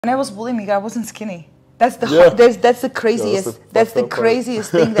When I was bulimic, I wasn't skinny. That's the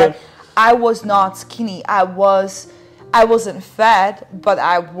craziest thing that I was not skinny. I wasn't fat, but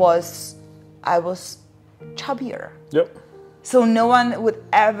I was chubbier. Yep. So no one would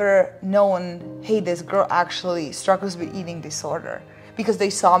ever known, hey, this girl actually struggles with eating disorder, because they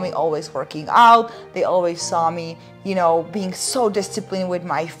saw me always working out. They always saw me, being so disciplined with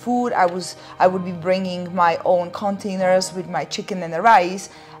my food. I would be bringing my own containers with my chicken and the rice,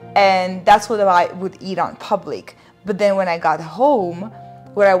 and that's what I would eat on public. But then when I got home,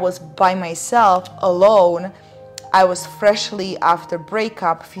 where I was by myself, alone, I was freshly after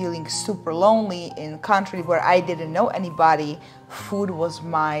breakup, feeling super lonely in a country where I didn't know anybody. Food was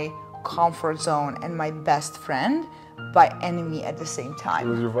my comfort zone and my best friend, by enemy at the same time. It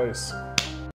was your vice.